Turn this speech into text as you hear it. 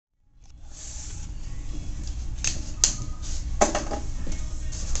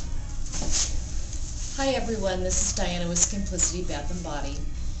Hi everyone, this is Diana with Skinplicity Bath Body,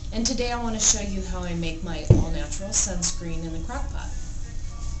 and today I want to show you how I make my all-natural sunscreen in the crockpot.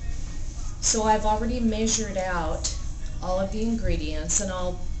 So I've already measured out all of the ingredients, and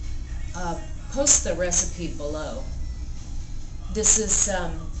I'll post the recipe below. This is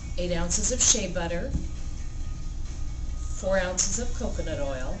 8 ounces of shea butter, 4 ounces of coconut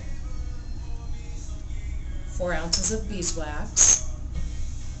oil, 4 ounces of beeswax,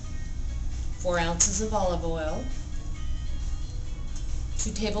 4 ounces of olive oil,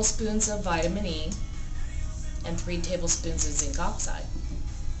 2 tablespoons of vitamin E, and 3 tablespoons of zinc oxide.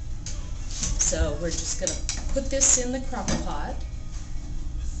 So we're just going to put this in the crock pot,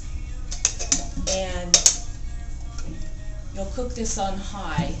 and you'll cook this on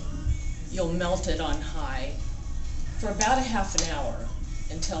high. You'll melt it on high for about a half an hour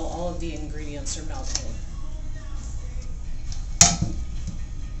until all of the ingredients are melted.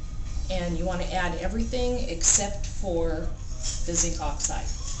 And you want to add everything except for the zinc oxide.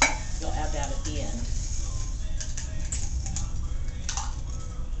 You'll add that at the end.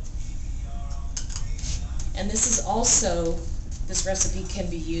 And this is also, this recipe can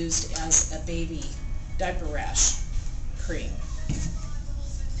be used as a baby diaper rash cream.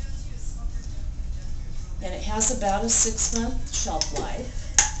 And it has about a 6-month shelf life,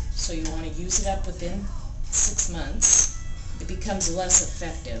 so you want to use it up within 6 months. It becomes less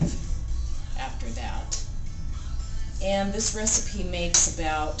effective after that. And this recipe makes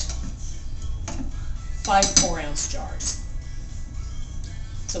about 5 4-ounce jars.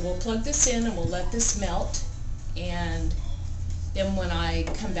 So we'll plug this in and we'll let this melt, and then when I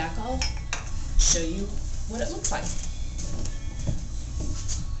come back I'll show you what it looks like.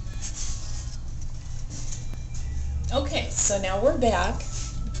 Okay, so now we're back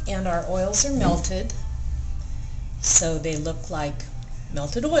and our oils are melted, so they look like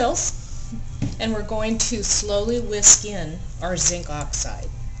melted oils. And we're going to slowly whisk in our zinc oxide.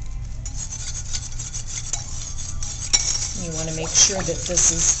 You want to make sure that this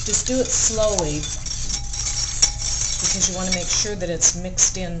is, just do it slowly, because you want to make sure that it's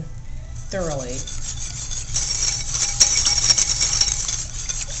mixed in thoroughly.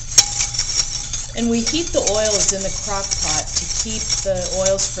 And we heat the oils in the crock pot to keep the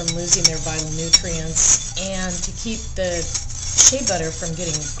oils from losing their vital nutrients and to keep the shea butter from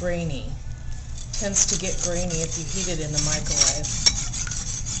getting grainy. It tends to get grainy if you heat it in the microwave.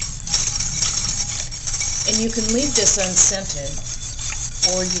 And you can leave this unscented,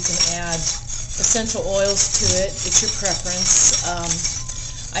 or you can add essential oils to it. It's your preference.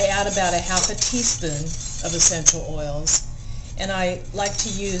 I add about a half a teaspoon of essential oils, and I like to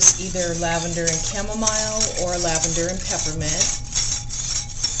use either lavender and chamomile or lavender and peppermint.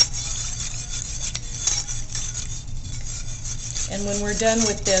 And when we're done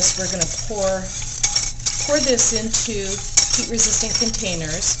with this, we're going to pour this into heat-resistant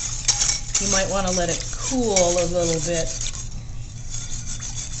containers. You might want to let it cool a little bit,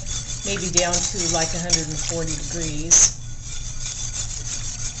 maybe down to like 140 degrees.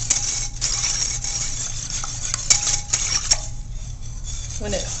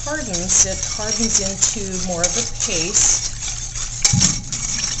 When it hardens into more of a paste.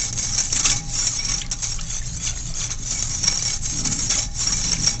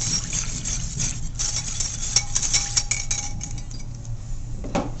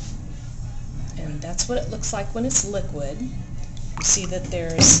 That's what it looks like when it's liquid. You see that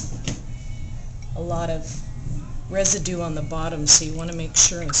there's a lot of residue on the bottom, so you want to make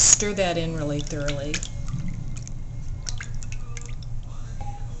sure and stir that in really thoroughly.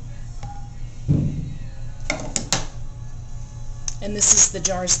 And this is the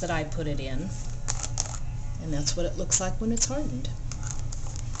jars that I put it in, and that's what it looks like when it's hardened.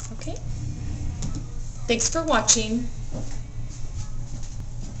 Okay? Thanks for watching.